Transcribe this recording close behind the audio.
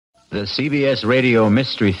The CBS Radio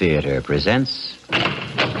Mystery Theater presents...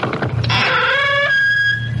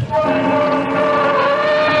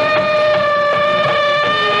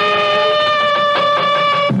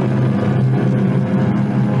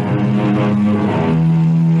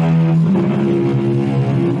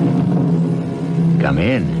 Come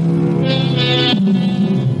in.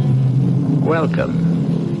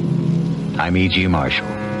 Welcome. I'm E.G. Marshall.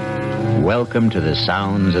 Welcome to the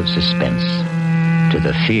sounds of suspense, to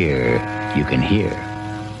the fear you can hear.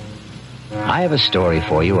 I have a story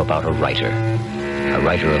for you about a writer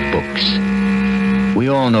of books. We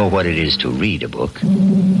all know what it is to read a book.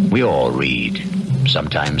 We all read,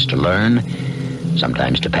 sometimes to learn,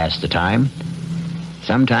 sometimes to pass the time,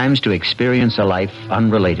 sometimes to experience a life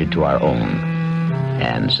unrelated to our own,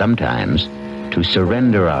 and sometimes to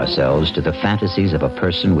surrender ourselves to the fantasies of a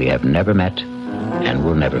person we have never met and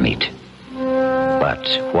will never meet. But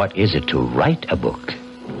what is it to write a book?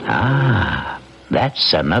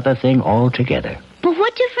 That's another thing altogether. But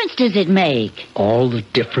what difference does it make? All the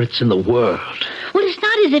difference in the world. Well, it's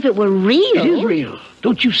not as if it were real. It is real.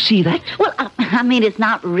 Don't you see that? Well, I mean, it's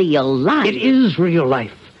not real life. It is real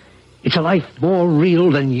life. It's a life more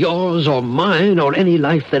real than yours or mine or any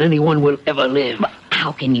life that anyone will ever live. But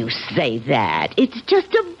how can you say that? It's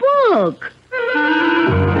just a book.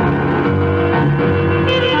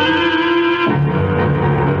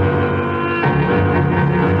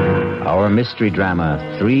 Our mystery drama,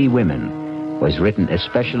 3 Women, was written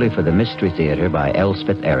especially for the Mystery Theater by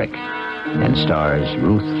Elspeth Eric and stars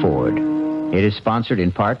Ruth Ford. It is sponsored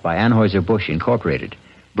in part by Anheuser-Busch Incorporated,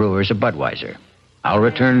 brewers of Budweiser. I'll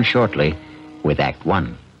return shortly with Act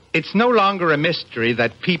 1. It's no longer a mystery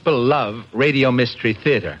that people love Radio Mystery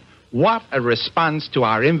Theater. What a response to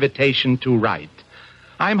our invitation to write.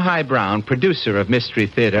 I'm Hy Brown, producer of Mystery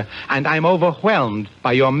Theater, and I'm overwhelmed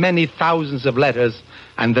by your many thousands of letters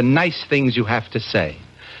and the nice things you have to say.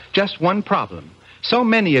 Just one problem. So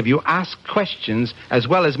many of you asked questions as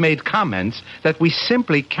well as made comments that we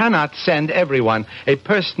simply cannot send everyone a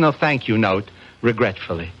personal thank you note,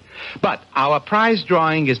 regretfully. But our prize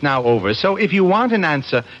drawing is now over, so if you want an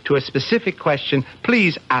answer to a specific question,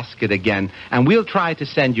 please ask it again, and we'll try to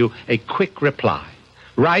send you a quick reply.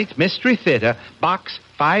 Write Mystery Theater, Box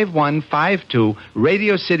 5152,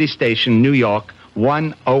 Radio City Station, New York,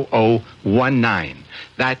 10019.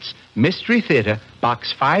 That's Mystery Theater,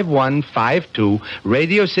 Box 5152,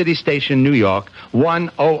 Radio City Station, New York,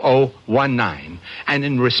 10019. And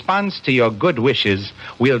in response to your good wishes,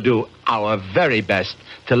 we'll do our very best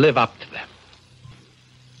to live up to them.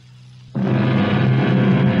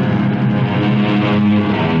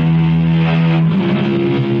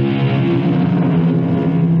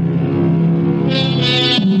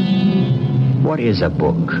 What is a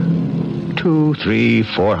book? 200, 300,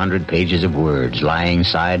 400 pages of words lying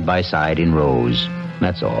side by side in rows.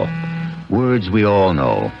 That's all. Words we all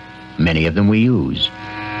know. Many of them we use.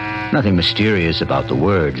 Nothing mysterious about the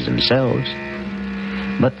words themselves.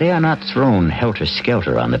 But they are not thrown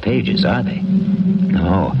helter-skelter on the pages, are they?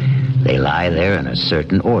 No, they lie there in a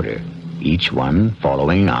certain order, each one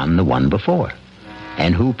following on the one before.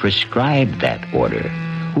 And who prescribed that order?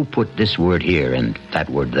 Who put this word here and that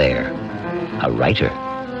word there? A writer.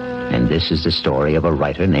 And this is the story of a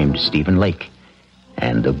writer named Stephen Lake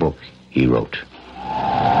and the book he wrote.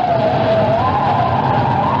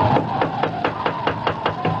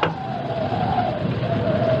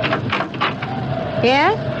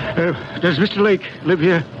 Yes? Does Mr. Lake live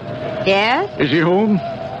here? Yes? Is he home?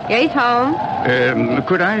 Yeah, he's home.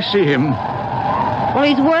 Could I see him? Well,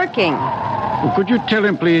 he's working. Well, could you tell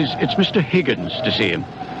him, please, it's Mr. Higgins to see him?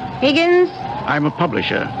 Higgins? I'm a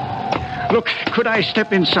publisher. Look, could I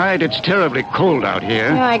step inside? It's terribly cold out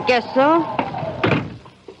here. Yeah, I guess so.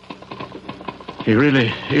 He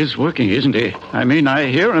really is working, isn't he? I mean, I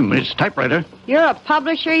hear him. His typewriter. You're a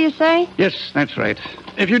publisher, you say? Yes, that's right.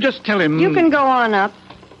 If you just tell him... You can go on up.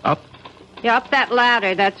 Up? Yeah, up that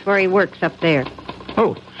ladder. That's where he works, up there.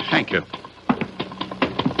 Oh, thank you.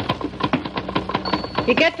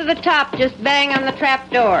 You get to the top, just bang on the trap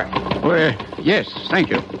door. Well, yes, thank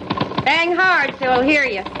you. Bang hard so he'll hear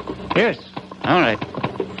you. Yes, all right.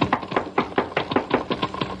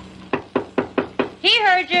 He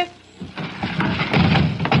heard you.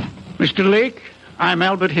 Mr. Lake, I'm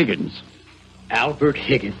Albert Higgins. Albert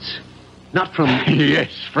Higgins. Not from...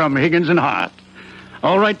 Yes, from Higgins and Hart.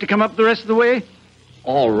 All right to come up the rest of the way?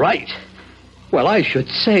 All right. Well, I should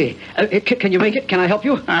say. Can you make it? Can I help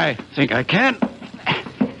you? I think I can.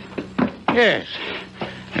 Yes.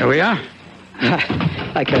 Here we are.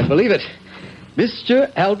 I can't believe it. Mr.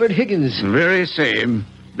 Albert Higgins. Very same.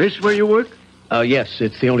 This where you work? Yes,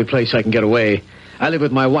 it's the only place I can get away. I live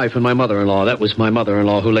with my wife and my mother-in-law. That was my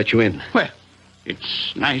mother-in-law who let you in. Well,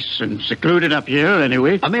 it's nice and secluded up here,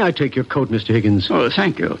 anyway. May I take your coat, Mr. Higgins? Oh,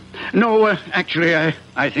 thank you. No, actually,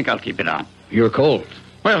 I think I'll keep it on. You're cold.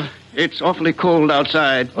 Well, it's awfully cold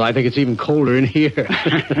outside. Well, I think it's even colder in here.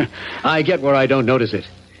 I get where I don't notice it.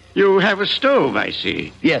 You have a stove, I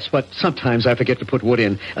see. Yes, but sometimes I forget to put wood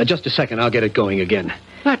in. Just a second, I'll get it going again.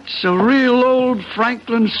 That's a real old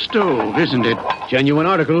Franklin stove, isn't it? Genuine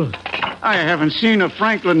article. I haven't seen a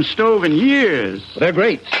Franklin stove in years. They're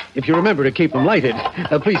great, if you remember to keep them lighted.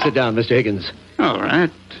 Please sit down, Mr. Higgins. All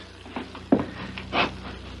right.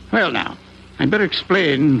 Well, now, I'd better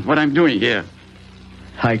explain what I'm doing here.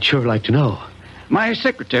 I'd sure like to know. My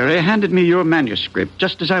secretary handed me your manuscript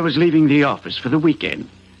just as I was leaving the office for the weekend.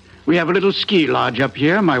 We have a little ski lodge up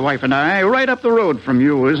here, my wife and I, right up the road from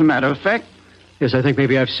you, as a matter of fact. Yes, I think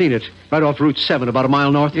maybe I've seen it. Right off Route 7, about a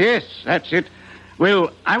mile north. Yes, that's it.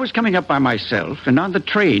 Well, I was coming up by myself, and on the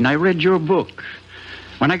train I read your book.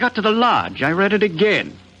 When I got to the lodge, I read it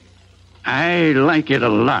again. I like it a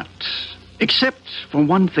lot, except for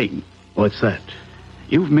one thing. What's that?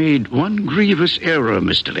 You've made one grievous error,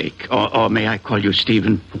 Mr. Lake. Or may I call you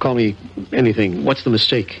Stephen? Call me anything. What's the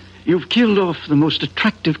mistake? You've killed off the most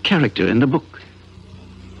attractive character in the book.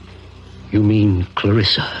 You mean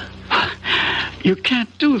Clarissa? You can't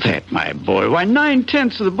do that, my boy. Why,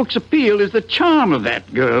 9/10 of the book's appeal is the charm of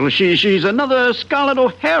that girl. She's another Scarlett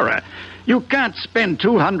O'Hara. You can't spend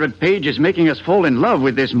 200 pages making us fall in love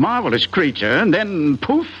with this marvelous creature and then,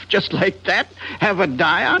 poof, just like that, have her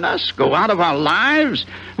die on us, go out of our lives.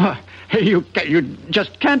 You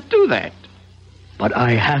just can't do that. But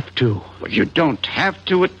I have to. Well, you don't have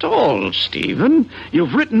to at all, Stephen.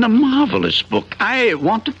 You've written a marvelous book. I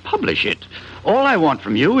want to publish it. All I want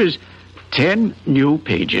from you is 10 new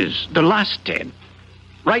pages, the last 10.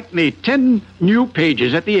 Write me 10 new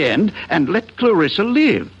pages at the end and let Clarissa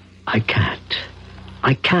live. I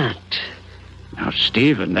can't. Now,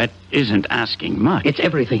 Stephen, that isn't asking much. It's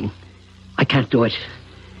everything. I can't do it.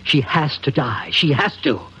 She has to die. She has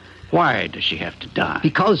to. Why does she have to die?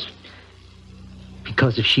 Because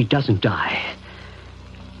if she doesn't die,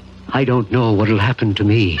 I don't know what'll happen to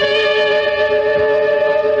me.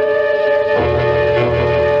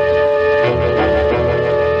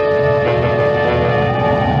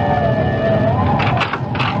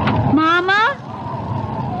 Mama?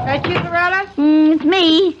 That you, Loretta? It's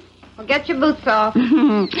me. Well, get your boots off.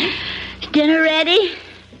 Is dinner ready?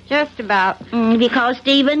 Just about. Have you called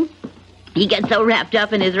Stephen? He gets so wrapped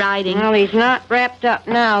up in his writing. Well, he's not wrapped up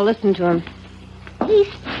now. Listen to him. He's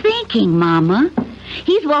thinking, Mama.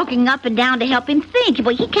 He's walking up and down to help him think.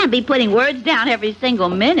 Well, he can't be putting words down every single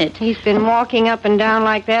minute. He's been walking up and down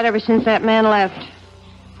like that ever since that man left.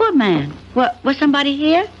 What man? Was somebody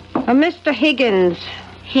here? Mr. Higgins.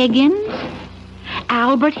 Higgins?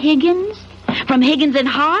 Albert Higgins? From Higgins and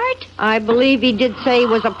Hart? I believe he did say he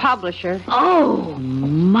was a publisher. Oh,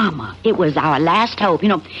 Mama, it was our last hope. You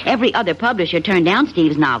know, every other publisher turned down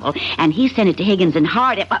Steve's novel, and he sent it to Higgins and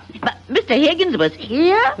Hart. But Mr. Higgins was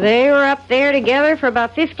here? They were up there together for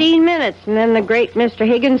about 15 minutes, and then the great Mr.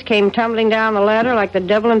 Higgins came tumbling down the ladder like the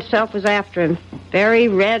devil himself was after him. Very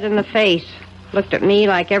red in the face. Looked at me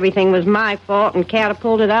like everything was my fault and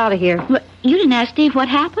catapulted out of here. But you didn't ask Steve what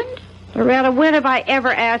happened? Loretta, when have I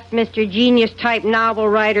ever asked Mr. Genius-type novel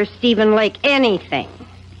writer Stephen Lake anything?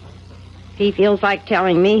 If he feels like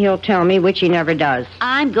telling me, he'll tell me, which he never does.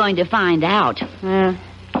 I'm going to find out.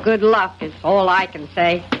 Good luck is all I can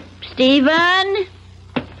say. Stephen?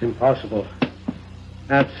 It's impossible.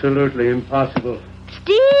 Absolutely impossible.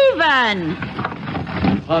 Stephen!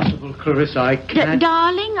 Impossible, Clarissa. I can't.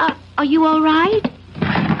 Darling, are you all right?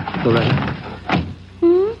 Loretta?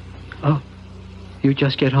 Oh, you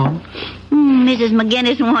just get home? Mrs.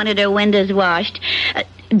 McGinnis wanted her windows washed.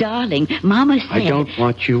 Darling, Mama said... I don't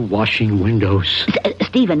want you washing windows.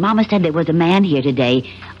 Stephen, Mama said there was a man here today,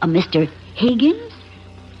 a Mr. Higgins?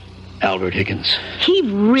 Albert Higgins. He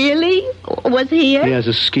really was here? He has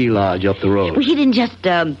a ski lodge up the road. Well, he didn't just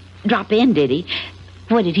drop in, did he?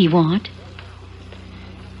 What did he want?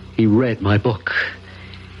 He read my book.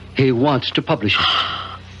 He wants to publish it.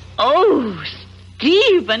 Oh,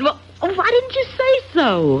 Stephen, well, why didn't you say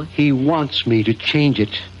so? He wants me to change it.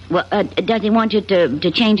 Well, does he want you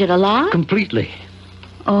to change it a lot? Completely.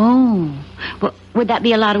 Oh, well, would that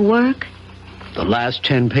be a lot of work? The last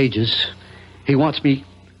 10 pages. He wants me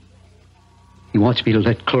to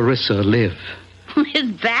let Clarissa live.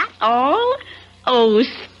 Is that all? Oh,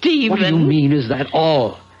 Stephen. What do you mean, is that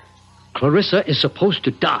all? Clarissa is supposed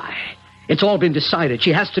to die. It's all been decided.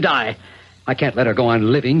 She has to die. I can't let her go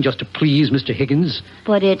on living just to please Mr. Higgins.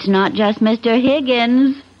 But it's not just Mr.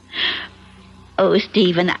 Higgins. Oh,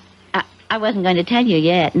 Stephen, I wasn't going to tell you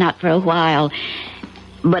yet, not for a while.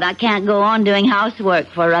 But I can't go on doing housework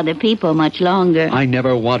for other people much longer. I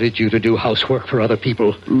never wanted you to do housework for other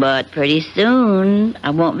people. But pretty soon, I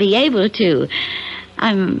won't be able to.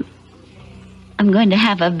 I'm going to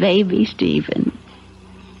have a baby, Stephen.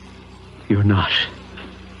 You're not.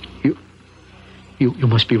 You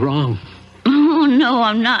must be wrong. Oh, no,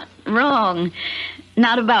 I'm not wrong.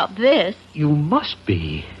 Not about this. You must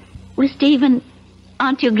be. Well, Stephen,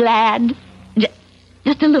 aren't you glad?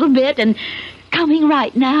 Just a little bit, and coming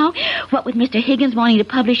right now. What with Mr. Higgins wanting to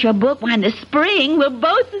publish your book, why in the spring we'll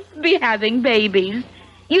both be having babies.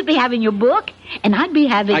 You'd be having your book, and I'd be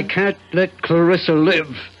having... I can't let Clarissa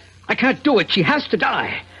live. I can't do it. She has to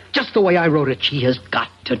die. Just the way I wrote it, she has got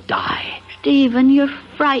to die. Stephen, you're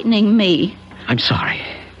frightening me. I'm sorry.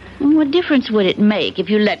 What difference would it make if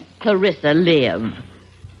you let Clarissa live?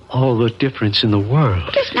 All the difference in the world.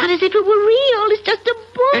 But it's not as if it were real. It's just a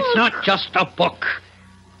book. It's not just a book.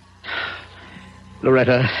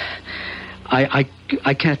 Loretta, I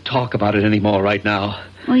can't talk about it anymore right now.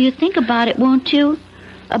 Well, you think about it, won't you?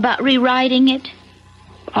 About rewriting it?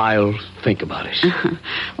 I'll think about it.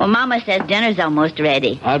 Well, Mama says dinner's almost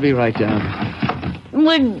ready. I'll be right down.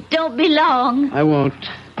 Well, don't be long. I won't.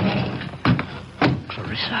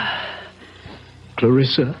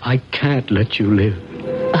 Clarissa, I can't let you live.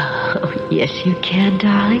 Oh, yes, you can,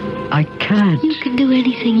 darling. I can't. You can do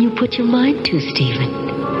anything you put your mind to,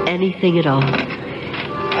 Stephen. Anything at all.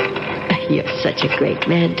 You're such a great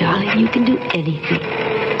man, darling. You can do anything.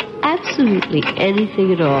 Absolutely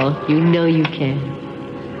anything at all. You know you can.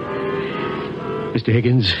 Mr.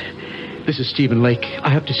 Higgins, this is Stephen Lake. I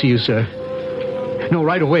have to see you, sir. No,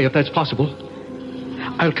 right away, if that's possible.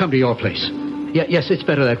 I'll come to your place. Yes, it's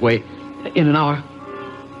better that way. In an hour.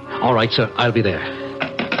 All right, sir. I'll be there.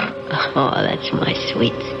 Oh, that's my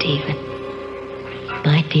sweet Stephen.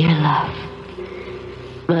 My dear love.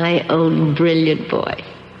 My own brilliant boy.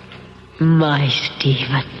 My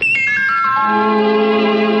Stephen.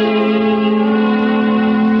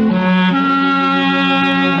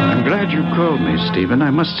 I'm glad you called me, Stephen.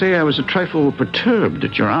 I must say I was a trifle perturbed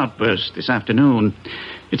at your outburst this afternoon.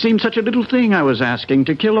 It seemed such a little thing I was asking,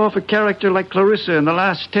 to kill off a character like Clarissa in the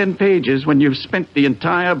last 10 pages when you've spent the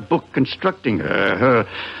entire book constructing her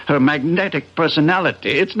magnetic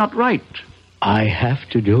personality. It's not right. I have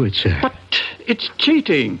to do it, sir. But it's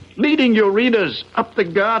cheating, leading your readers up the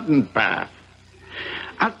garden path.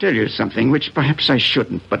 I'll tell you something which perhaps I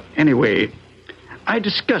shouldn't, but anyway, I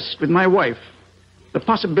discussed with my wife the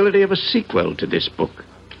possibility of a sequel to this book,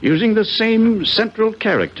 using the same central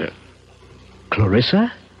character.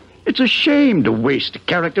 Clarissa? It's a shame to waste a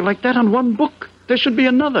character like that on one book. There should be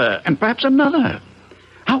another, and perhaps another.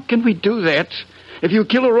 How can we do that if you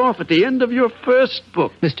kill her off at the end of your first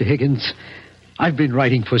book? Mr. Higgins, I've been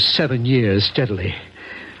writing for 7 years steadily.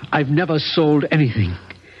 I've never sold anything.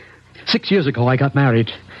 6 years ago, I got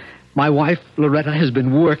married. My wife, Loretta, has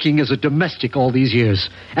been working as a domestic all these years,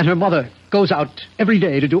 and her mother goes out every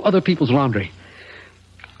day to do other people's laundry.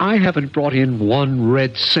 I haven't brought in 1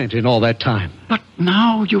 red cent in all that time. But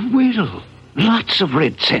now you will. Lots of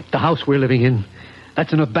red cent. The house we're living in,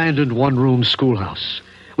 that's an abandoned 1-room schoolhouse.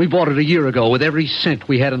 We bought it a year ago with every cent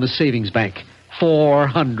we had in the savings bank.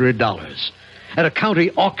 $400. At a county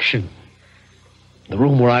auction. The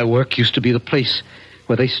room where I work used to be the place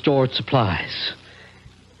where they stored supplies.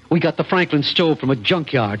 We got the Franklin stove from a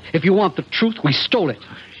junkyard. If you want the truth, we stole it.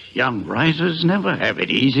 Young writers never have it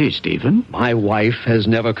easy, Stephen. My wife has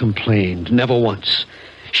never complained, never once.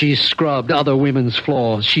 She's scrubbed other women's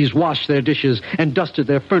floors. She's washed their dishes and dusted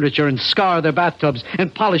their furniture and scoured their bathtubs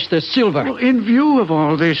and polished their silver. Well, in view of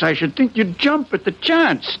all this, I should think you'd jump at the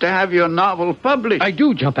chance to have your novel published. I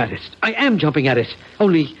do jump at it. I am jumping at it.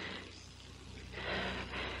 Only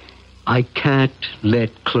I can't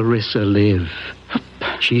let Clarissa live.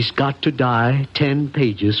 She's got to die 10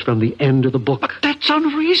 pages from the end of the book. But that's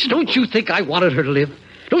unreasonable. Don't you think I wanted her to live?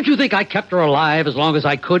 Don't you think I kept her alive as long as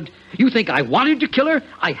I could? You think I wanted to kill her?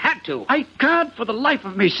 I had to. I can't for the life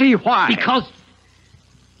of me see why.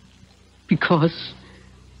 Because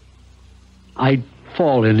I'd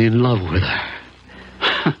fallen in love with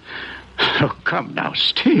her. Oh, come now,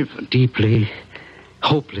 Stephen. Deeply,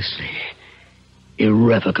 hopelessly,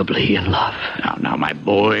 irrevocably in love. Now, my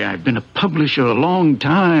boy, I've been a publisher a long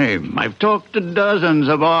time. I've talked to dozens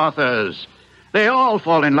of authors. They all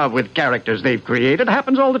fall in love with characters they've created. It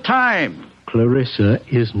happens all the time. Clarissa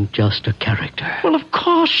isn't just a character. Well, of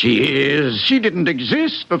course she is. She didn't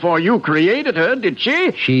exist before you created her, did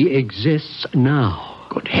she? She exists now.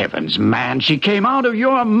 Good heavens, man, she came out of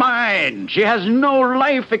your mind. She has no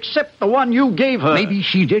life except the one you gave her. Maybe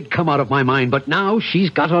she did come out of my mind, but now she's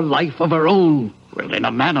got a life of her own. Well, in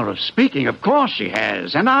a manner of speaking, of course she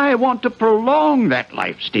has. And I want to prolong that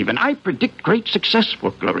life, Stephen. I predict great success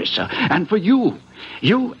for Clarissa and for you.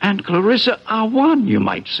 You and Clarissa are one, you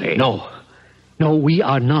might say. No, we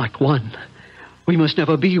are not one. We must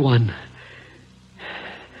never be one.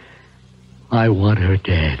 I want her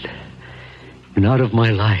dead and out of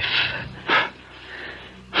my life.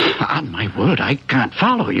 On my word, I can't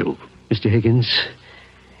follow you. Mr. Higgins,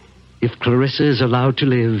 if Clarissa is allowed to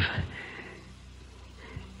live,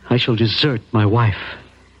 I shall desert my wife.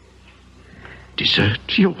 Desert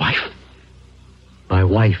your wife? My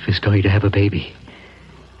wife is going to have a baby.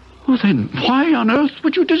 Well, then why on earth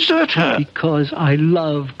would you desert her? Because I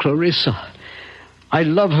love Clarissa. I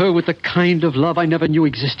love her with the kind of love I never knew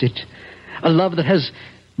existed. A love that has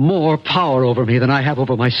more power over me than I have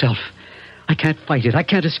over myself. I can't fight it. I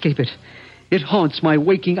can't escape it. It haunts my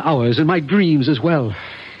waking hours and my dreams as well.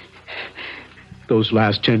 Those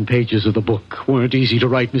last 10 pages of the book weren't easy to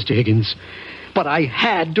write, Mr. Higgins. But I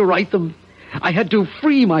had to write them. I had to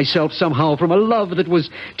free myself somehow from a love that was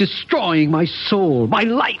destroying my soul, my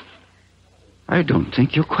life. I don't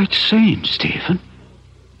think you're quite sane, Stephen.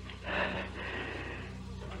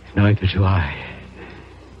 Neither do I.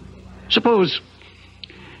 Suppose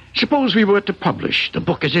we were to publish the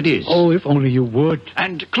book as it is. Oh, if only you would.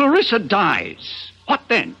 And Clarissa dies. What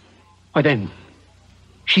then? Why then,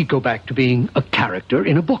 she'd go back to being a character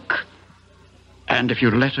in a book. And if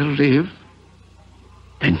you let her live?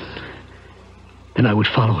 Then I would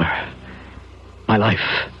follow her. My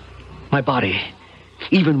life, my body,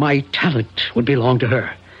 even my talent would belong to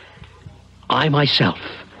her. I myself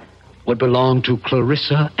would belong to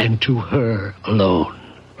Clarissa and to her alone.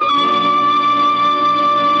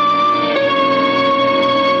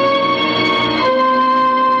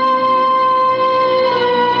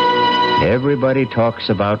 Everybody talks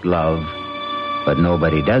about love, but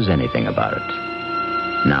nobody does anything about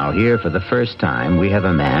it. Now here, for the first time, we have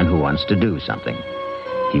a man who wants to do something.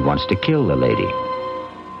 He wants to kill the lady.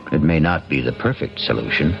 It may not be the perfect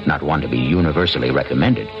solution, not one to be universally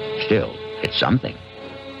recommended. Still, it's something.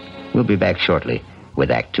 We'll be back shortly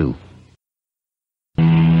with Act 2.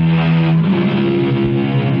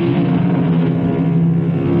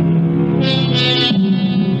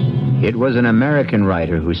 It was an American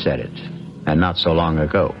writer who said it, and not so long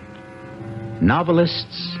ago.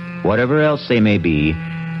 Novelists, whatever else they may be,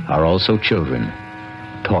 are also children,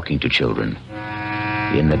 talking to children,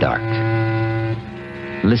 in the dark.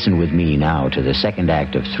 Listen with me now to the second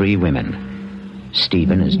act of Three Women.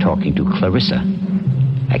 Stephen is talking to Clarissa,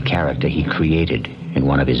 a character he created in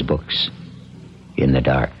one of his books, in the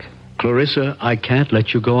dark. Clarissa, I can't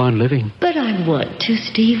let you go on living. But I want to,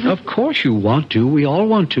 Stephen. Of course you want to. We all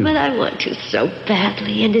want to. But I want to so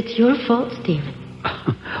badly, and it's your fault, Stephen.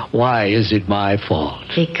 Why is it my fault?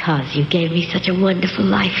 Because you gave me such a wonderful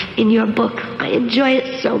life in your book. I enjoy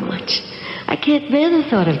it so much. I can't bear the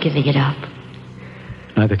thought of giving it up.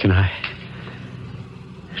 Neither can I.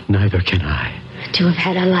 Neither can I. To have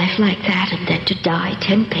had a life like that and then to die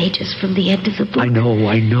 10 pages from the end of the book. I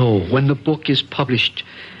know. When the book is published,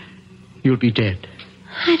 you'll be dead.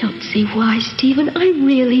 I don't see why, Stephen. I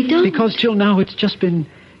really don't. Because till now it's just been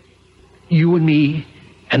you and me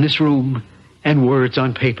and this room and words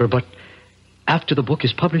on paper. But after the book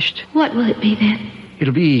is published... What will it be then?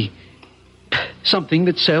 It'll be something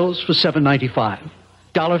that sells for $7.95.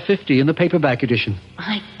 $1.50 in the paperback edition.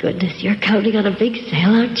 My goodness, you're counting on a big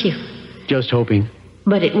sale, aren't you? Just hoping.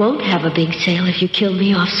 But it won't have a big sale if you kill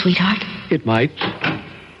me off, sweetheart. It might.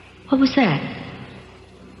 What was that?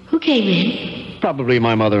 Who came in? Probably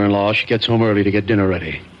my mother-in-law. She gets home early to get dinner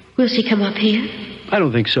ready. Will she come up here? I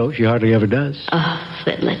don't think so. She hardly ever does. Oh,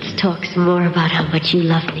 then let's talk some more about how much you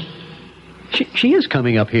love me. She is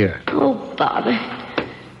coming up here. Oh, bother.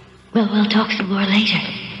 Well, we'll talk some more later.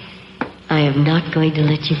 I am not going to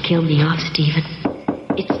let you kill me off, Stephen.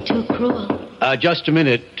 It's too cruel. Just a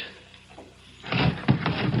minute.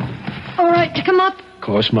 All right to come up? Of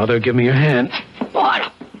course, Mother. Give me your hand. What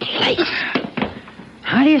a place.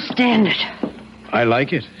 How do you stand it? I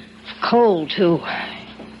like it. It's cold, too.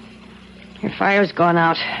 Your fire's gone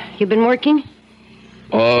out. You been working?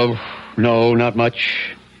 Oh, no, not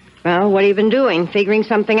much. Well, what have you been doing? Figuring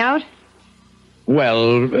something out?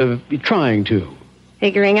 Well, trying to.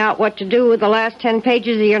 Figuring out what to do with the last 10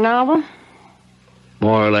 pages of your novel?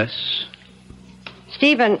 More or less.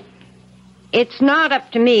 Stephen, it's not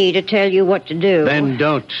up to me to tell you what to do. Then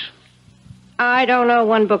don't. I don't know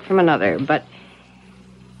one book from another, but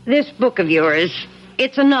this book of yours,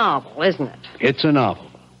 It's a novel, isn't it? It's a novel.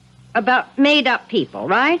 About made-up people,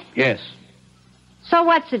 right? Yes. So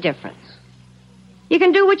what's the difference? You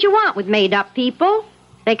can do what you want with made-up people.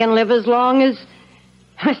 They can live as long as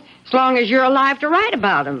you're alive to write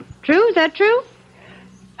about them. True? Is that true?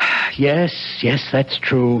 Yes, that's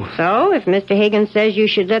true. So, if Mr. Higgins says you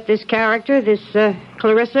should let this character, this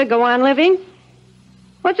Clarissa, go on living,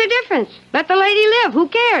 what's the difference? Let the lady live. Who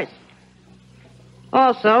cares?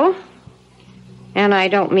 Also, and I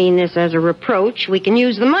don't mean this as a reproach, we can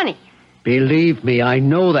use the money. Believe me, I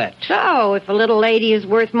know that. So, if a little lady is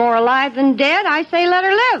worth more alive than dead, I say let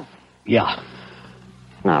her live. Yeah.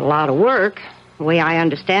 Not a lot of work. The way I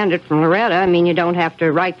understand it from Loretta, I mean, you don't have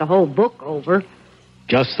to write the whole book over.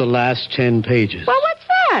 Just the last 10 pages. Well, what's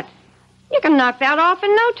that? You can knock that off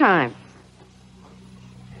in no time.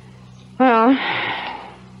 Well,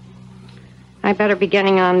 I better be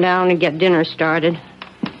getting on down and get dinner started.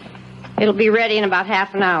 It'll be ready in about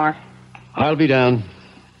half an hour. I'll be down.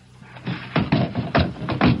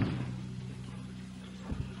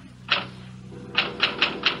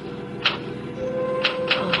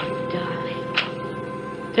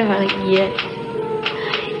 Darling, yes.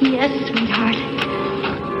 Yes, sweetheart.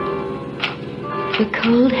 The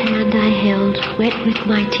cold hand I held, wet with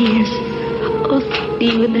my tears. Oh,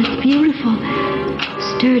 Stephen, that's beautiful.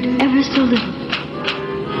 Stirred ever so little.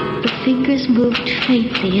 The fingers moved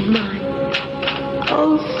faintly in mine.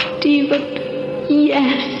 Oh, Stephen,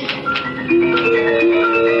 yes.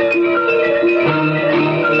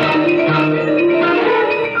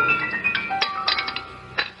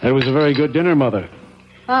 That was a very good dinner, Mother.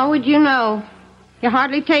 How would you know? You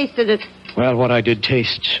hardly tasted it. Well, what I did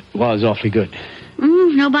taste was awfully good.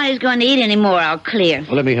 Nobody's going to eat anymore. I'll clear.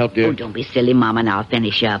 Well, let me help, dear. Oh, don't be silly, Mama, and I'll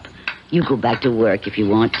finish up. You go back to work if you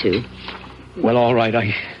want to. Well, all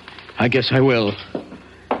right. I guess I will.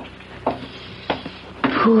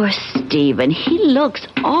 Poor Stephen. He looks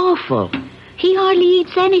awful. He hardly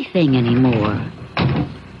eats anything anymore.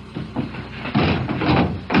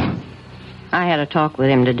 I had a talk with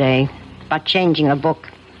him today about changing a book.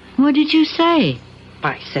 What did you say?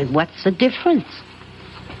 I said, what's the difference?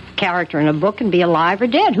 Character in a book can be alive or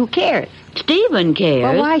dead. Who cares? Stephen cares.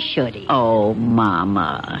 Well, why should he? Oh,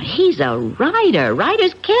 Mama. He's a writer.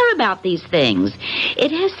 Writers care about these things.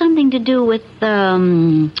 It has something to do with,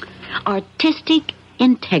 artistic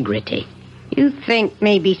integrity. You think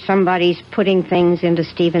maybe somebody's putting things into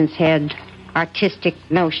Stephen's head? Artistic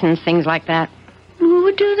notions, things like that? Who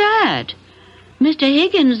would do that? Mr.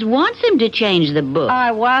 Higgins wants him to change the book.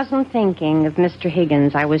 I wasn't thinking of Mr.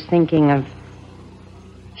 Higgins. I was thinking of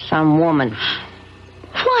some woman.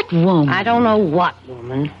 What woman? I don't know what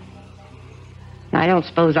woman. I don't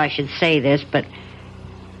suppose I should say this, but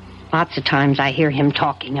lots of times I hear him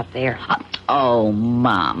talking up there. Oh,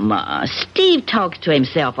 Mama. Steve talks to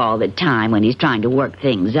himself all the time when he's trying to work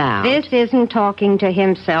things out. This isn't talking to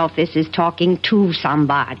himself. This is talking to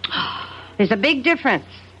somebody. There's a big difference.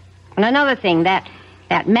 And another thing, that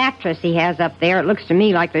mattress he has up there, it looks to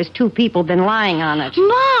me like there's two people been lying on it.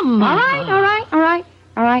 Mama! All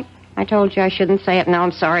right. I told you I shouldn't say it. Now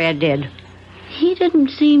I'm sorry I did. He didn't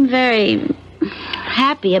seem very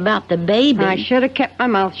happy about the baby. I should have kept my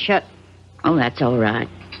mouth shut. Oh, that's all right.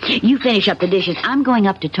 You finish up the dishes. I'm going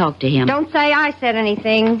up to talk to him. Don't say I said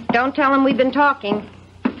anything. Don't tell him we've been talking.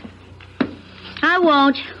 I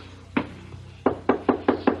won't.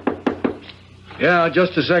 Yeah,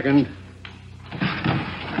 just a second.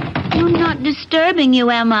 I'm not disturbing you,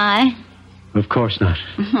 am I? Of course not.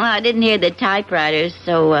 Well, I didn't hear the typewriters,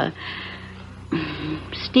 so,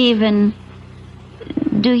 Stephen,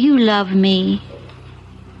 do you love me?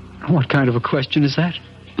 What kind of a question is that?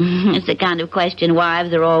 It's the kind of question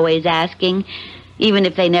wives are always asking, even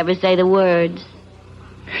if they never say the words.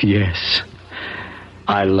 Yes.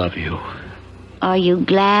 I love you. Are you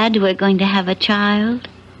glad we're going to have a child?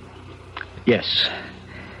 Yes.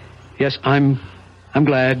 Yes, I'm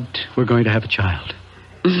glad we're going to have a child.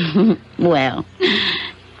 Well,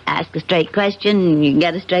 ask a straight question and you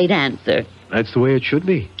get a straight answer. That's the way it should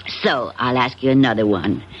be. So, I'll ask you another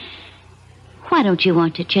one. Why don't you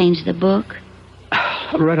want to change the book?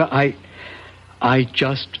 Rita, I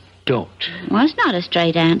just don't. Well, it's not a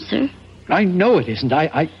straight answer. I know it isn't.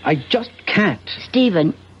 I just can't.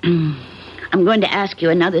 Stephen, I'm going to ask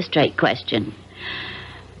you another straight question.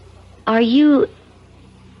 Are you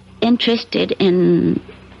interested in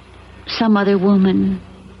some other woman?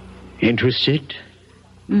 Interested?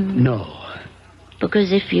 No.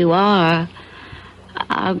 Because if you are,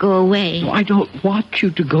 I'll go away. No, I don't want you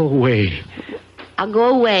to go away. I'll go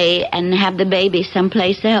away and have the baby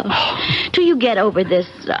someplace else. Oh. Till you get over this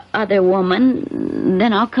other woman,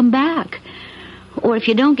 then I'll come back. Or if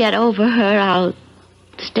you don't get over her, I'll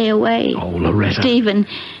stay away. Oh, Loretta. Stephen,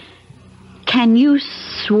 can you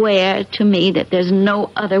swear to me that there's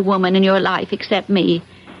no other woman in your life except me?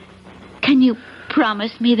 Can you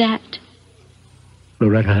promise me that?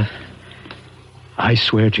 Loretta, I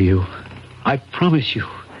swear to you, I promise you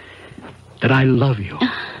that I love you.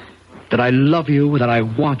 That I love you, that I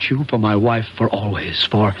want you for my wife for always,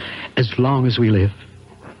 for as long as we live.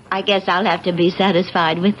 I guess I'll have to be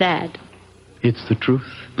satisfied with that. It's the truth.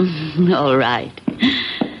 All right.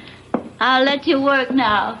 I'll let you work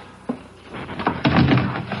now.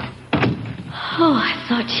 Oh, I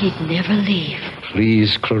thought she'd never leave.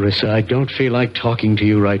 Please, Clarissa, I don't feel like talking to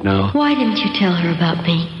you right now. Why didn't you tell her about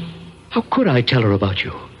me? How could I tell her about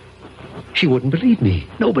you? She wouldn't believe me.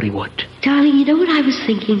 Nobody would. Darling, you know what I was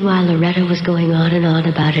thinking while Loretta was going on and on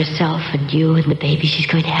about herself and you and the baby she's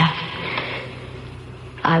going to have?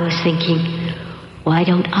 I was thinking, why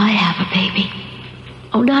don't I have a baby?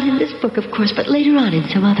 Oh, not in this book, of course, but later on in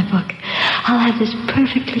some other book. I'll have this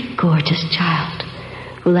perfectly gorgeous child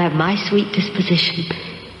who'll have my sweet disposition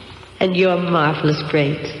and your marvelous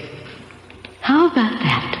brains. How about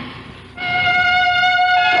that?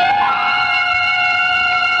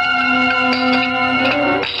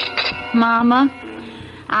 Mama,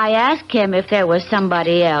 I asked him if there was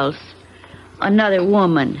somebody else. Another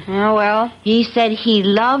woman. Oh, well. He said he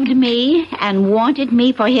loved me and wanted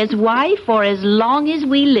me for his wife for as long as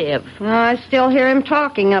we live. Well, I still hear him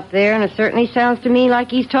talking up there, and it certainly sounds to me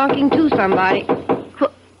like he's talking to somebody.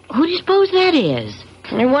 Who do you suppose that is?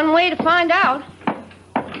 Only one way to find out.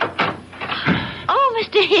 Oh,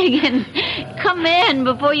 Mr. Higgins, come in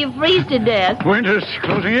before you freeze to death. Winter's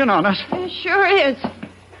closing in on us. It sure is.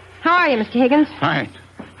 How are you, Mr. Higgins? Fine.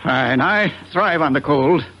 I thrive on the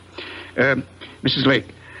cold. Mrs. Lake,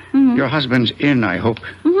 your husband's in, I hope.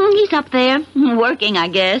 He's up there, working, I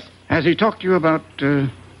guess. Has he talked to you about,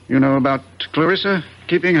 about Clarissa,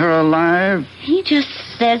 keeping her alive? He just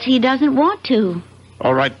says he doesn't want to.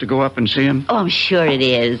 All right to go up and see him? Oh, I'm sure it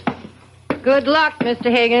is. Good luck,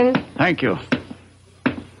 Mr. Higgins. Thank you.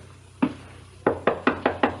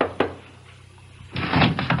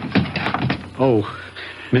 Oh,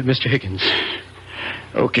 Mr. Higgins.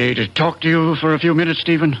 Okay to talk to you for a few minutes,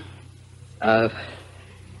 Stephen?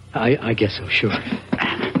 I guess so, sure.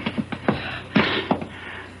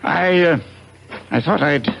 I thought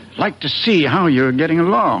I'd like to see how you're getting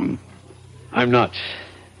along. I'm not.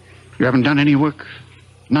 You haven't done any work?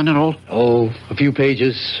 None at all? Oh, a few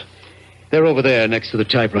pages. They're over there next to the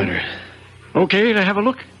typewriter. Okay to have a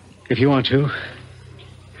look? If you want to.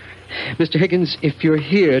 Mr. Higgins, if you're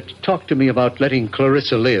here to talk to me about letting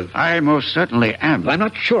Clarissa live... I most certainly am. I'm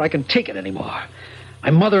not sure I can take it anymore. My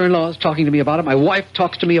mother-in-law is talking to me about it. My wife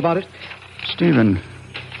talks to me about it. Stephen,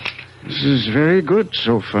 this is very good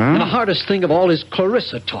so far. And the hardest thing of all is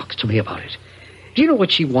Clarissa talks to me about it. Do you know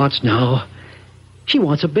what she wants now? She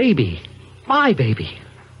wants a baby. My baby.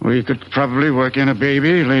 We could probably work in a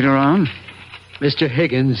baby later on. Mr.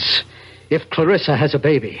 Higgins, if Clarissa has a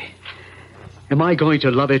baby, am I going to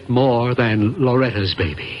love it more than Loretta's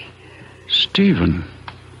baby? Stephen,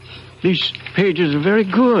 these pages are very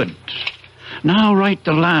good. Now write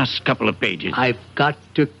the last couple of pages. I've got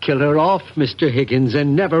to kill her off, Mr. Higgins,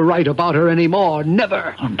 and never write about her anymore.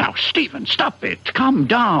 Never. Oh, now, Stephen, stop it. Calm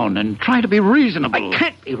down and try to be reasonable. I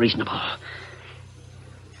can't be reasonable.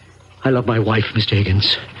 I love my wife, Mr.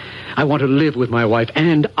 Higgins. I want to live with my wife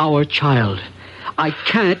and our child. I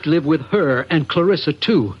can't live with her and Clarissa,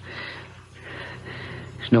 too.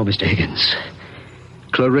 No, Mr. Higgins.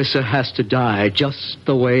 Clarissa has to die just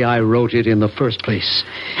the way I wrote it in the first place.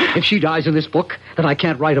 If she dies in this book, then I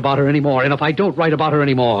can't write about her anymore. And if I don't write about her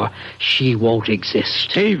anymore, she won't exist.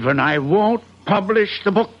 Stephen, I won't publish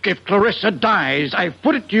the book if Clarissa dies. I've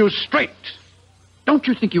put it to you straight. Don't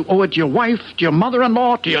you think you owe it to your wife, to your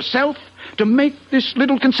mother-in-law, to yourself, to make this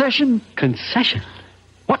little concession? Concession?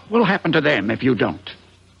 What will happen to them if you don't?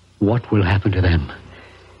 What will happen to them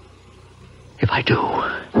if I do?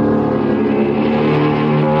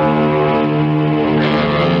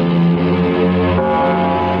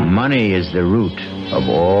 Money is the root of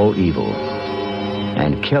all evil,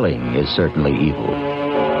 and killing is certainly evil.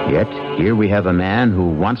 Yet, here we have a man who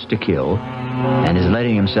wants to kill and is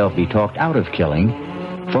letting himself be talked out of killing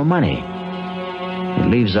for money. It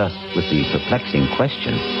leaves us with the perplexing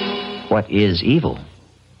question, what is evil?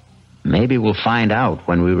 Maybe we'll find out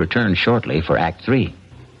when we return shortly for Act 3.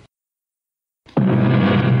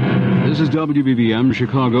 This is WBBM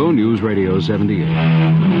Chicago News Radio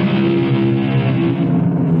 78.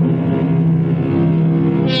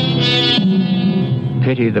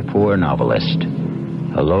 Pity the poor novelist,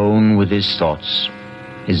 alone with his thoughts,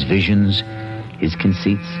 his visions, his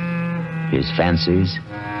conceits, his fancies,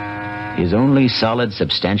 his only solid,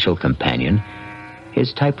 substantial companion,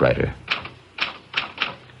 his typewriter.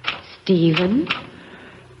 Stephen?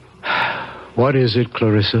 What is it,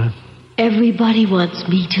 Clarissa? Everybody wants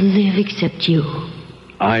me to live except you.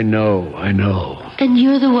 I know. And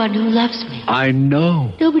you're the one who loves me. I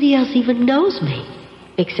know. Nobody else even knows me.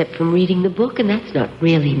 Except from reading the book, and that's not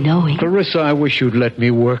really knowing. Clarissa, I wish you'd let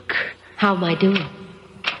me work. How am I doing?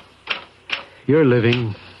 You're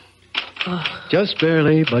living. Oh, Just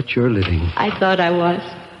barely, but you're living. I thought I was.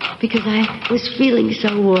 Because I was feeling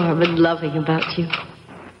so warm and loving about you.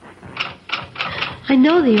 I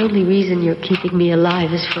know the only reason you're keeping me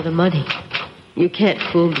alive is for the money. You can't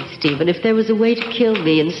fool me, Stephen. If there was a way to kill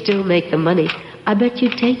me and still make the money, I bet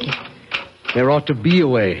you'd take it. There ought to be a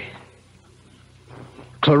way.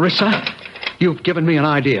 Clarissa, you've given me an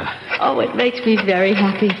idea. Oh, it makes me very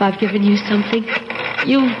happy if I've given you something.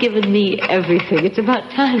 You've given me everything. It's about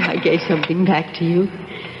time I gave something back to you.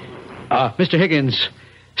 Mr. Higgins,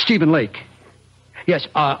 Stephen Lake. Yes,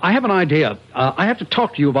 I have an idea. I have to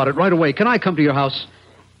talk to you about it right away. Can I come to your house?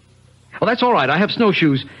 Well, that's all right. I have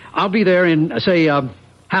snowshoes. I'll be there in, say,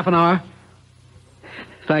 half an hour.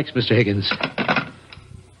 Thanks, Mr. Higgins.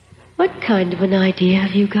 What kind of an idea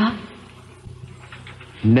have you got?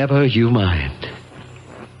 Never you mind.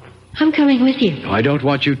 I'm coming with you. I don't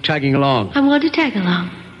want you tagging along. I want to tag along.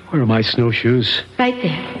 Where are my snowshoes? Right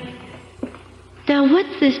there. Now,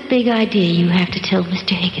 what's this big idea you have to tell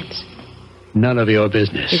Mr. Higgins? None of your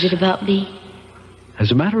business. Is it about me?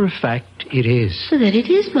 As a matter of fact, it is. So then it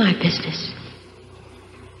is my business.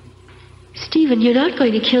 Stephen, you're not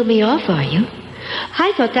going to kill me off, are you?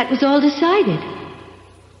 I thought that was all decided.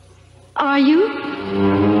 Are you?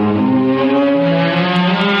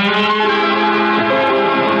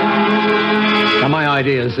 Now, my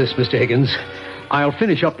idea is this, Mr. Higgins. I'll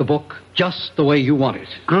finish up the book just the way you want it.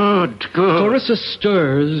 Good. Clarissa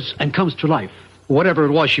stirs and comes to life. Whatever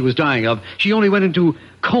it was she was dying of, she only went into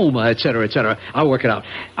coma, etc., etc. I'll work it out.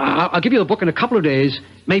 I'll give you the book in a couple of days,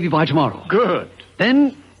 maybe by tomorrow. Good.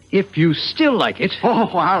 Then, if you still like it... Oh,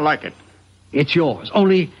 I like it. It's yours.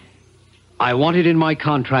 Only, I want it in my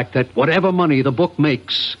contract that whatever money the book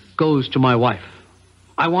makes goes to my wife.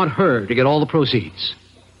 I want her to get all the proceeds.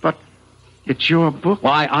 But it's your book.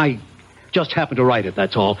 Well, I just happened to write it,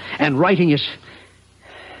 that's all. And writing it,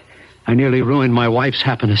 I nearly ruined my wife's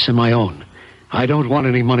happiness and my own. I don't want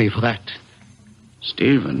any money for that.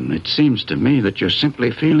 Stephen, it seems to me that you're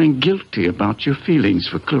simply feeling guilty about your feelings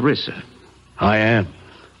for Clarissa. I am.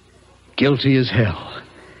 Guilty as hell.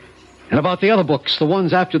 And about the other books, the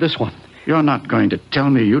ones after this one. You're not going to tell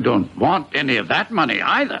me you don't want any of that money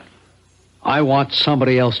either. I want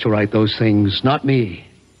somebody else to write those things, not me.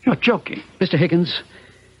 You're joking. Mr. Higgins,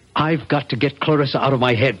 I've got to get Clarissa out of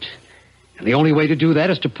my head. And the only way to do that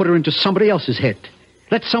is to put her into somebody else's head.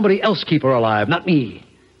 Let somebody else keep her alive, not me.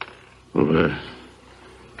 Well,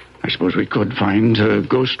 I suppose we could find a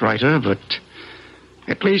ghostwriter, but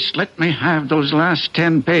at least let me have those last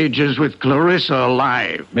 10 pages with Clarissa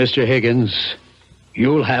alive. Mr. Higgins,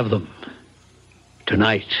 you'll have them.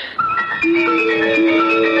 Tonight.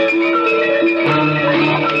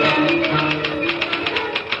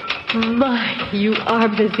 My, you are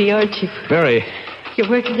busy, aren't you? Very. You're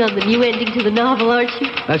working on the new ending to the novel, aren't you?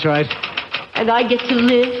 That's right. And I get to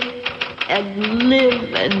live and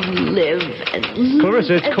live and live and live.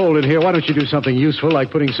 Clarissa, it's cold in here. Why don't you do something useful,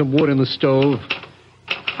 like putting some wood in the stove?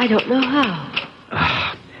 I don't know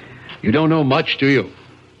how. You don't know much, do you?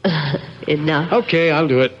 Enough. Okay, I'll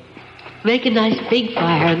do it. Make a nice big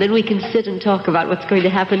fire, and then we can sit and talk about what's going to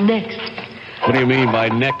happen next. What do you mean by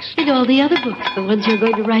next? And all the other books, the ones you're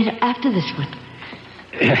going to write after this one.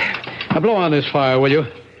 Now blow on this fire, will you?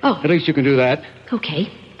 Oh. At least you can do that. Okay.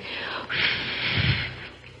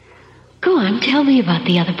 Go on, tell me about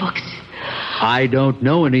the other books. I don't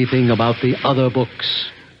know anything about the other books.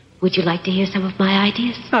 Would you like to hear some of my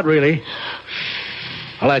ideas? Not really.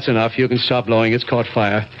 Well, that's enough. You can stop blowing. It's caught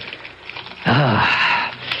fire.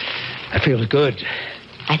 That feels good.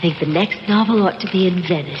 I think the next novel ought to be in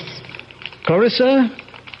Venice. Clarissa,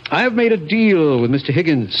 I have made a deal with Mr.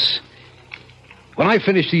 Higgins. When I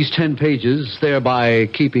finish these 10 pages, thereby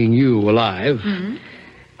keeping you alive,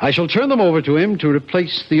 I shall turn them over to him to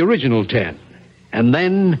replace the original 10. And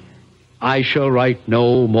then I shall write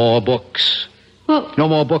no more books. Well, no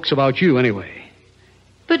more books about you, anyway.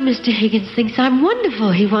 But Mr. Higgins thinks I'm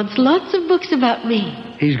wonderful. He wants lots of books about me.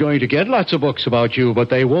 He's going to get lots of books about you, but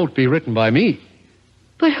they won't be written by me.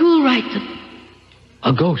 But who'll write them?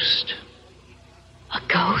 A ghost. A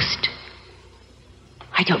ghost?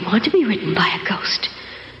 I don't want to be written by a ghost.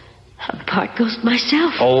 A part ghost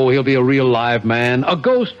myself. Oh, he'll be a real live man. A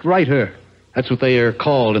ghost writer. That's what they are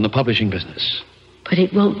called in the publishing business. But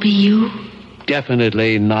it won't be you.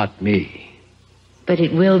 Definitely not me. But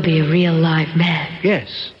it will be a real live man.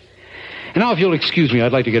 Yes. And now, if you'll excuse me,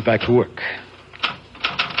 I'd like to get back to work.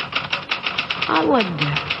 I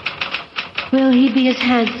wonder, will he be as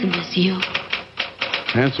handsome as you?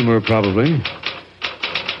 Handsomer, probably.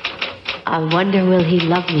 I wonder, will he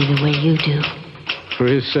love me the way you do? For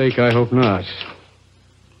his sake, I hope not.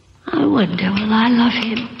 I wonder, will I love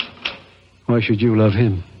him? Why should you love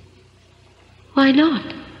him? Why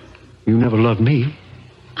not? You never loved me.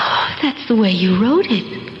 Oh, that's the way you wrote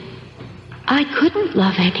it. I couldn't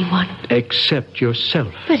love anyone. Except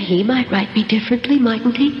yourself. But he might write me differently,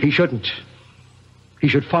 mightn't he? He shouldn't. He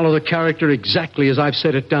should follow the character exactly as I've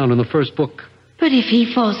set it down in the first book. But if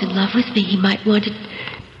he falls in love with me, he might want it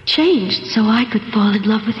changed so I could fall in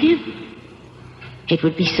love with him. It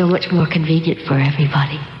would be so much more convenient for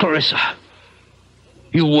everybody. Clarissa,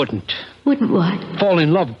 you wouldn't. Wouldn't what? Fall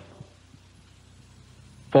in love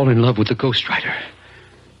with the ghostwriter.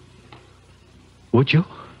 Would you?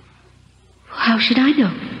 How should I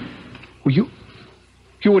know? Well, you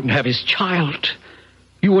wouldn't have his child.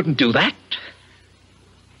 You wouldn't do that.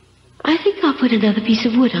 I think I'll put another piece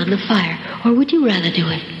of wood on the fire. Or would you rather do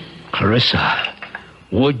it? Clarissa,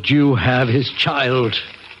 would you have his child?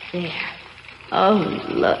 There. Oh,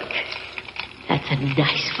 look. That's a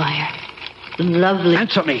nice fire. Lovely.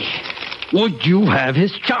 Answer me. Would you have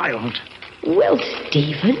his child? Well,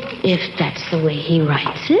 Stephen, if that's the way he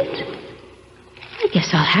writes it, I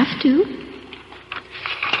guess I'll have to.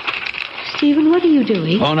 Stephen, what are you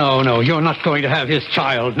doing? Oh, no. You're not going to have his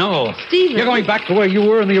child. No. Stephen. You're going back to where you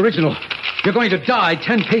were in the original. You're going to die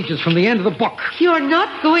 10 pages from the end of the book. You're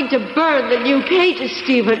not going to burn the new pages,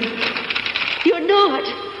 Stephen. You're not.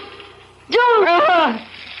 Don't.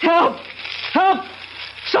 Help! Help!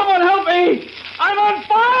 Someone help me! I'm on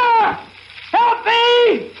fire! Help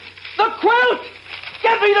me! The quilt!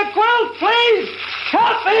 Get me the quilt, please!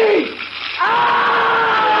 Help me!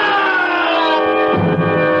 Ah!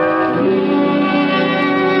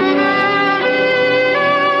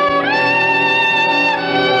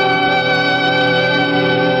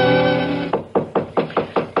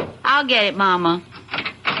 I'll get it, Mama.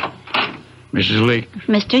 Mrs. Lake?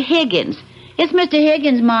 Mr. Higgins. It's Mr.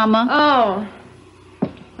 Higgins, Mama. Oh.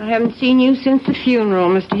 I haven't seen you since the funeral,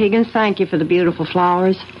 Mr. Higgins. Thank you for the beautiful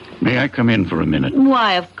flowers. May I come in for a minute?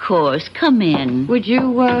 Why, of course. Come in. Would you,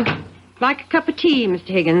 like a cup of tea, Mr.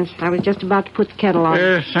 Higgins? I was just about to put the kettle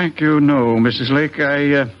on. Thank you, no, Mrs. Lake.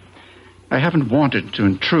 I haven't wanted to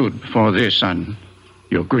intrude before this on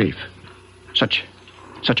your grief. Such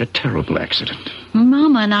a terrible accident.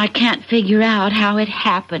 Mama and I can't figure out how it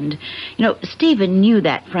happened. You know, Stephen knew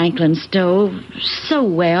that Franklin stove so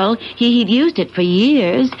well. He'd used it for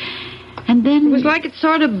years. And then... It was like it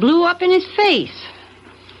sort of blew up in his face.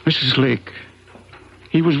 Mrs. Lake,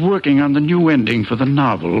 he was working on the new ending for the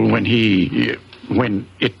novel when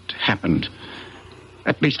it happened.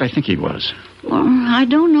 At least I think he was. Well, I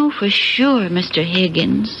don't know for sure, Mr.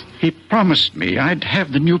 Higgins. He promised me I'd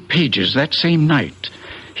have the new pages that same night.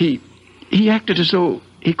 He acted as though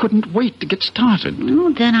he couldn't wait to get started.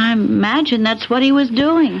 Oh, then I imagine that's what he was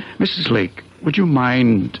doing. Mrs. Lake, would you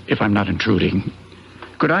mind if I'm not intruding?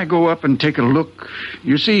 Could I go up and take a look?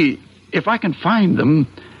 You see, if I can find them,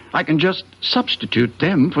 I can just substitute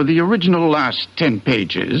them for the original last 10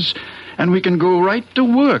 pages, and we can go right to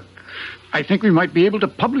work. I think we might be able to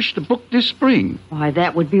publish the book this spring. Why,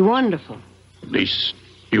 that would be wonderful. At least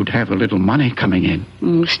you'd have a little money coming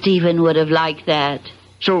in. Stephen would have liked that.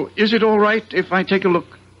 So, is it all right if I take a look?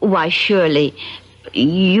 Why, surely.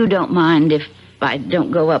 You don't mind if I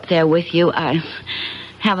don't go up there with you? I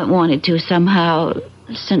haven't wanted to somehow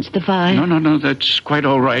since the fire. No, that's quite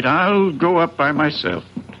all right. I'll go up by myself.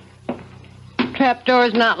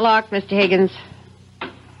 Trapdoor's not locked, Mr. Higgins.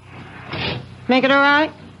 Make it all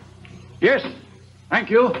right? Yes,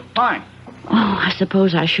 thank you. Fine. Oh, I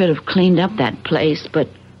suppose I should have cleaned up that place, but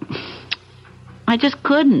I just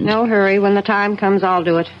couldn't. No hurry. When the time comes, I'll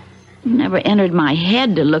do it. Never entered my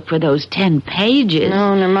head to look for those 10 pages.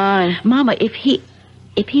 No, never mind. Mama, if he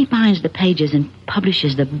finds the pages and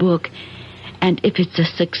publishes the book, and if it's a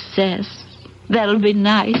success, that'll be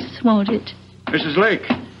nice, won't it? Mrs. Lake.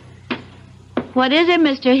 What is it,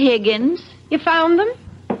 Mr. Higgins? You found them?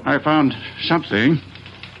 I found something.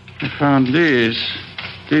 I found these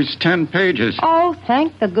 10 pages. Oh,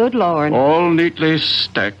 thank the good Lord. All neatly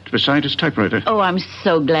stacked beside his typewriter. Oh, I'm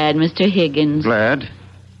so glad, Mr. Higgins. Glad?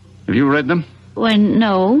 Have you read them? Well,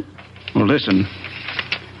 no. Well, listen.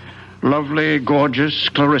 Lovely, gorgeous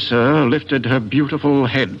Clarissa lifted her beautiful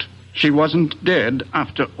head She wasn't dead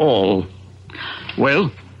after all.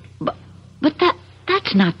 Well? But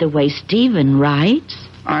that's not the way Stephen writes.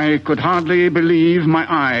 I could hardly believe my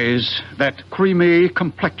eyes. That creamy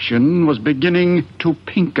complexion was beginning to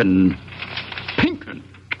pinken. Pinken?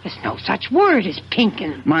 There's no such word as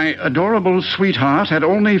pinken. My adorable sweetheart had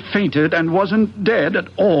only fainted and wasn't dead at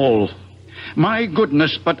all. My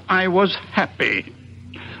goodness, but I was happy.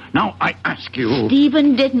 Now, I ask you...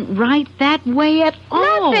 Stephen didn't write that way at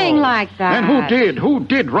all. Nothing like that. And who did? Who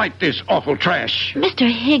did write this awful trash?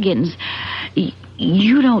 Mr. Higgins,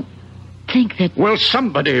 you don't think that... Well,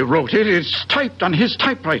 somebody wrote it. It's typed on his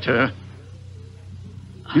typewriter.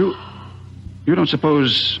 You don't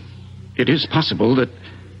suppose it is possible that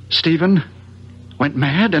Stephen went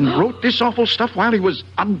mad and wrote this awful stuff while he was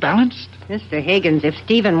unbalanced? Mr. Higgins, if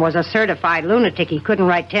Stephen was a certified lunatic, he couldn't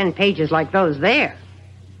write 10 pages like those there.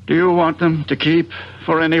 Do you want them to keep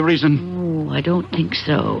for any reason? Oh, I don't think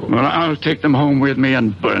so. Well, I'll take them home with me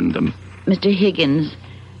and burn them. Mr. Higgins,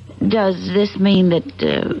 does this mean that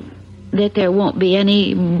there won't be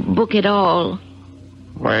any book at all?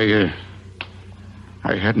 Why,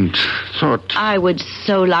 I hadn't thought... I would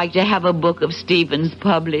so like to have a book of Stephen's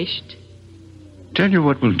published. Tell you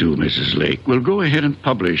what we'll do, Mrs. Lake. We'll go ahead and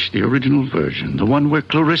publish the original version, the one where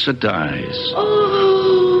Clarissa dies.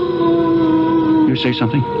 Oh! You say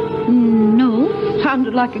something? No.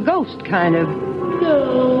 Sounded like a ghost, kind of.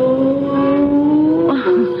 No.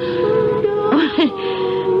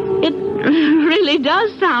 It really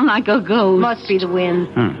does sound like a ghost. Must be the wind.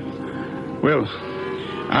 Huh. Well,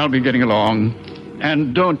 I'll be getting along.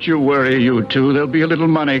 And don't you worry, you two. There'll be a little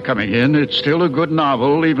money coming in. It's still a good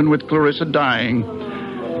novel, even with Clarissa dying.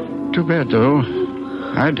 Too bad, though.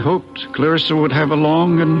 I'd hoped Clarissa would have a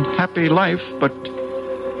long and happy life, but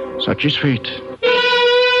such is fate.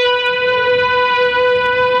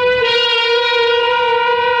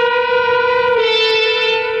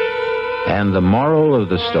 And the moral of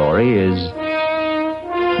the story is...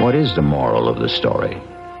 What is the moral of the story?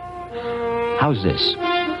 How's this?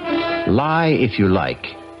 Lie if you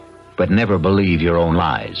like, but never believe your own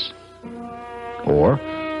lies. Or,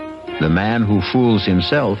 the man who fools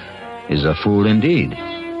himself is a fool indeed.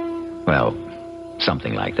 Well,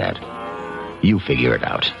 something like that. You figure it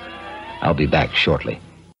out. I'll be back shortly.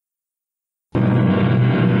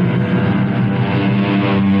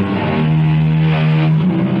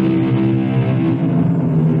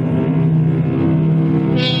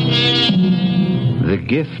 The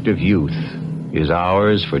gift of youth is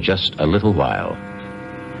ours for just a little while.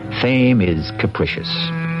 Fame is capricious,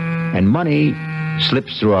 and money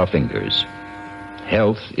slips through our fingers.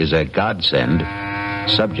 Health is a godsend,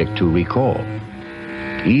 subject to recall.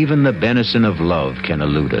 Even the benison of love can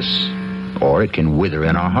elude us, or it can wither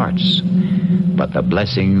in our hearts. But the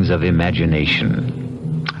blessings of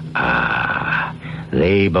imagination,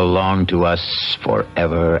 they belong to us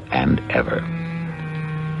forever and ever.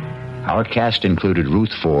 Our cast included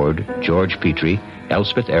Ruth Ford, George Petrie,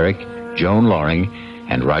 Elspeth Eric, Joan Loring,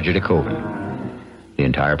 and Roger DeKoven. The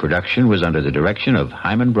entire production was under the direction of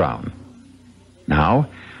Hyman Brown. Now,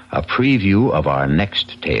 a preview of our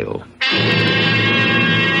next tale.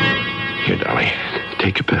 Here, darling,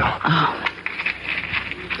 take your pill. Oh,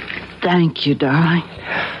 thank you, darling.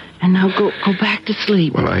 And now go back to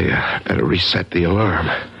sleep. Well, I better reset the alarm.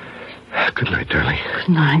 Good night, darling. Good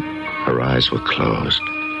night. Her eyes were closed.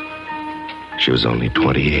 She was only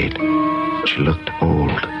 28. She looked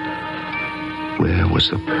old. Where was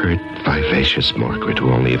the pert, vivacious Margaret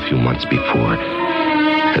who only a few months before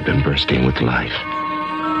had been bursting with life?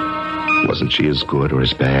 Wasn't she as good or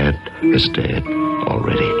as bad as dead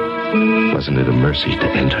already? Wasn't it a mercy to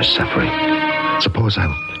end her suffering? Suppose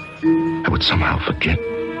I would somehow forget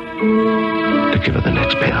to give her the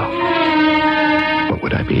next pill. What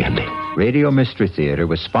would I be ending? Radio Mystery Theater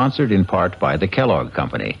was sponsored in part by the Kellogg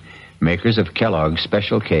Company, makers of Kellogg's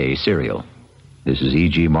Special K cereal. This is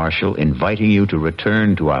E.G. Marshall inviting you to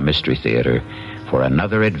return to our Mystery Theater for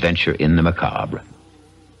another adventure in the macabre.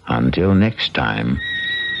 Until next time,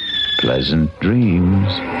 pleasant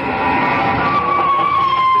dreams.